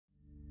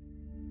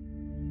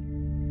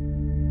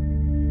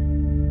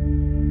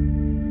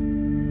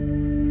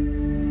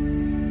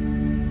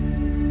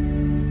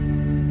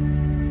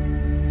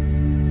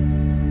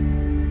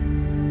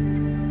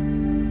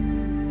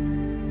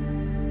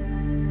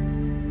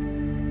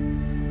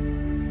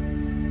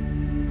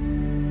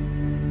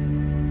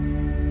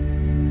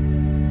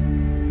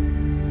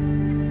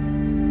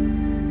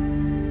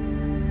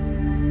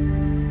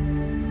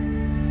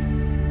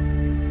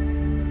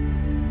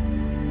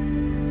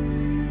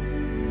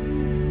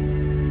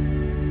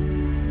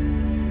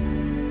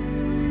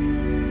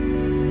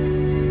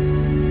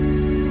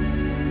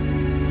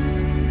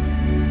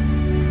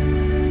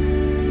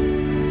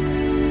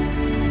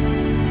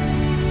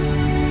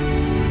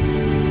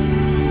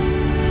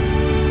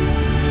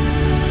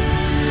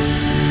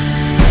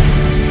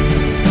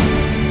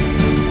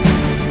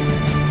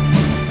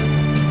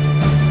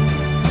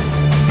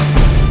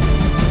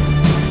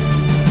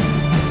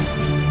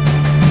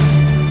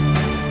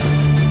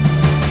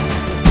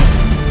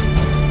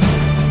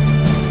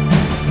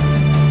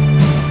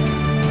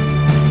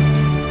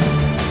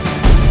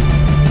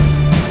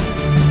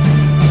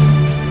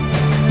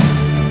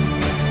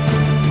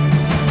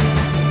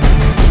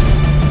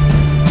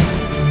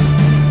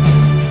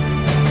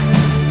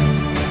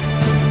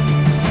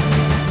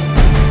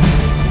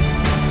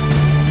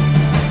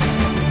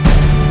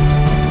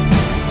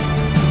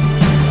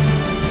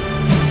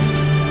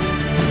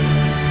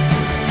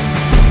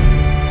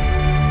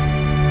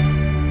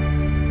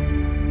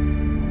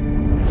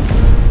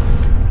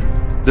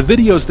The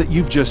videos that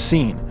you've just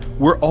seen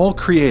were all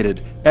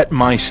created at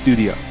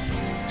MyStudio.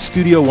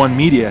 Studio One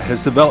Media has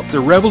developed the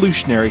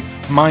revolutionary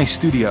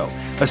MyStudio,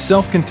 a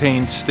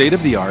self-contained,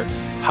 state-of-the-art,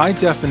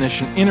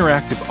 high-definition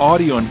interactive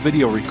audio and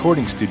video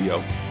recording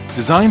studio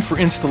designed for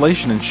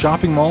installation in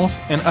shopping malls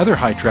and other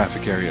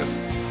high-traffic areas.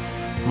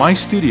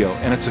 MyStudio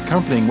and its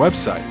accompanying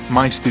website,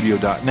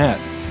 MyStudio.net,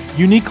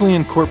 uniquely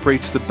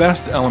incorporates the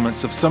best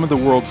elements of some of the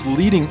world's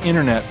leading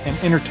internet and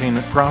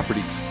entertainment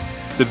properties: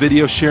 the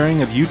video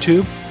sharing of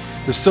YouTube,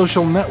 the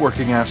social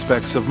networking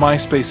aspects of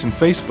MySpace and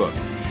Facebook,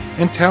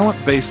 and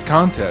talent-based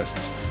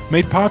contests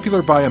made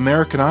popular by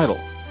American Idol,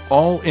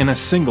 all in a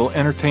single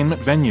entertainment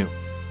venue.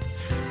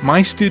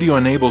 MyStudio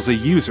enables a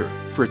user,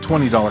 for a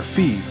 $20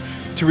 fee,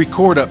 to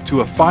record up to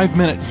a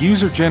 5-minute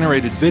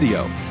user-generated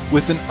video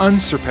with an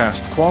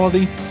unsurpassed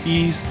quality,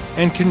 ease,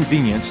 and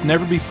convenience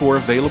never before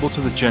available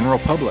to the general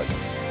public.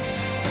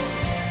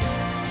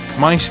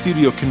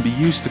 MyStudio can be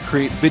used to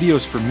create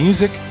videos for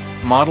music,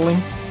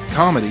 modeling,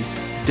 comedy,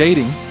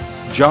 dating,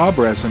 job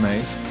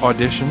resumes,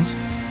 auditions,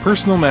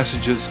 personal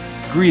messages,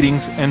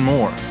 greetings, and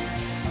more.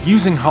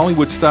 Using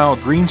Hollywood-style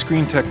green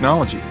screen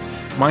technology,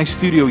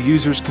 MyStudio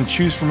users can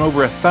choose from over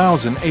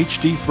 1,000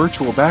 HD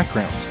virtual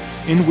backgrounds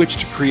in which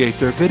to create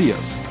their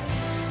videos.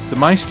 The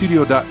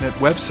MyStudio.net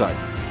website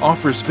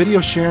offers video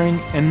sharing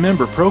and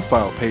member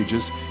profile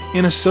pages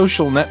in a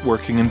social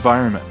networking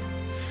environment.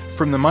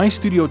 From the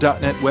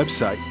MyStudio.net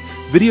website,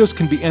 videos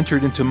can be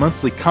entered into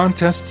monthly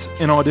contests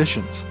and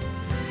auditions.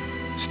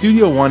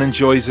 Studio One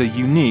enjoys a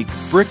unique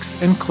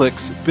bricks and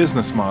clicks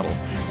business model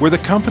where the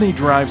company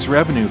derives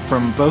revenue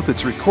from both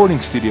its recording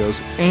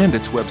studios and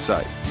its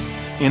website.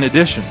 In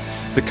addition,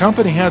 the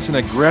company has an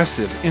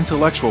aggressive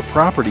intellectual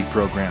property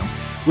program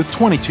with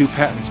 22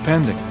 patents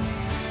pending.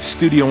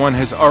 Studio One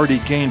has already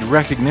gained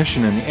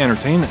recognition in the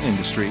entertainment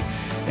industry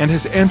and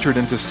has entered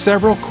into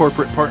several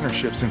corporate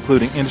partnerships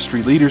including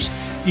industry leaders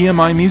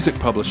EMI Music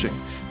Publishing,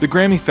 the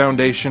GRAMMY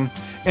Foundation,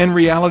 and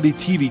reality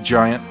TV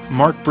giant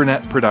Mark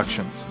Burnett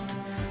Productions.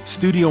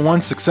 Studio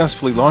One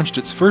successfully launched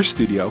its first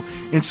studio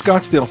in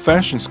Scottsdale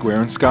Fashion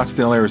Square in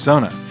Scottsdale,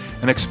 Arizona,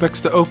 and expects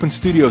to open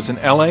studios in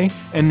LA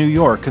and New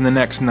York in the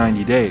next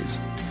 90 days.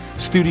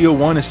 Studio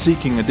One is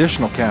seeking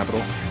additional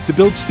capital to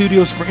build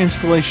studios for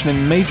installation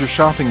in major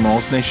shopping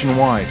malls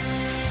nationwide.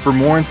 For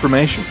more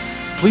information,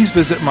 please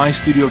visit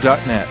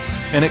MyStudio.net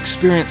and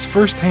experience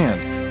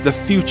firsthand the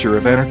future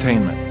of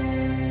entertainment.